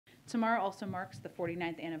Tomorrow also marks the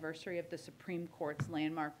 49th anniversary of the Supreme Court's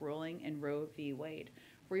landmark ruling in Roe v. Wade.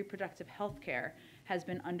 Reproductive health care has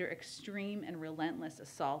been under extreme and relentless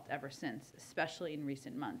assault ever since, especially in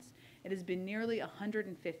recent months. It has been nearly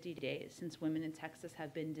 150 days since women in Texas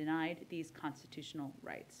have been denied these constitutional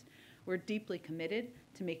rights. We're deeply committed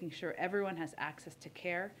to making sure everyone has access to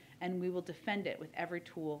care, and we will defend it with every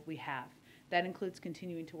tool we have. That includes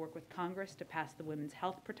continuing to work with Congress to pass the Women's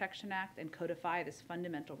Health Protection Act and codify this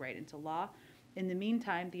fundamental right into law. In the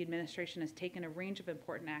meantime, the administration has taken a range of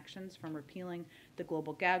important actions, from repealing the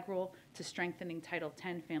global gag rule to strengthening Title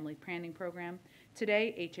X family planning program.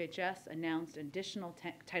 Today, HHS announced additional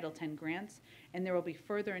Title X grants, and there will be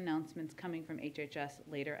further announcements coming from HHS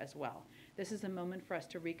later as well. This is a moment for us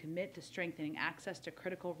to recommit to strengthening access to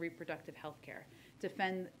critical reproductive health care,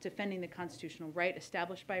 defending the constitutional right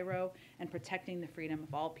established by Roe, and protecting the freedom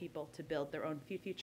of all people to build their own future.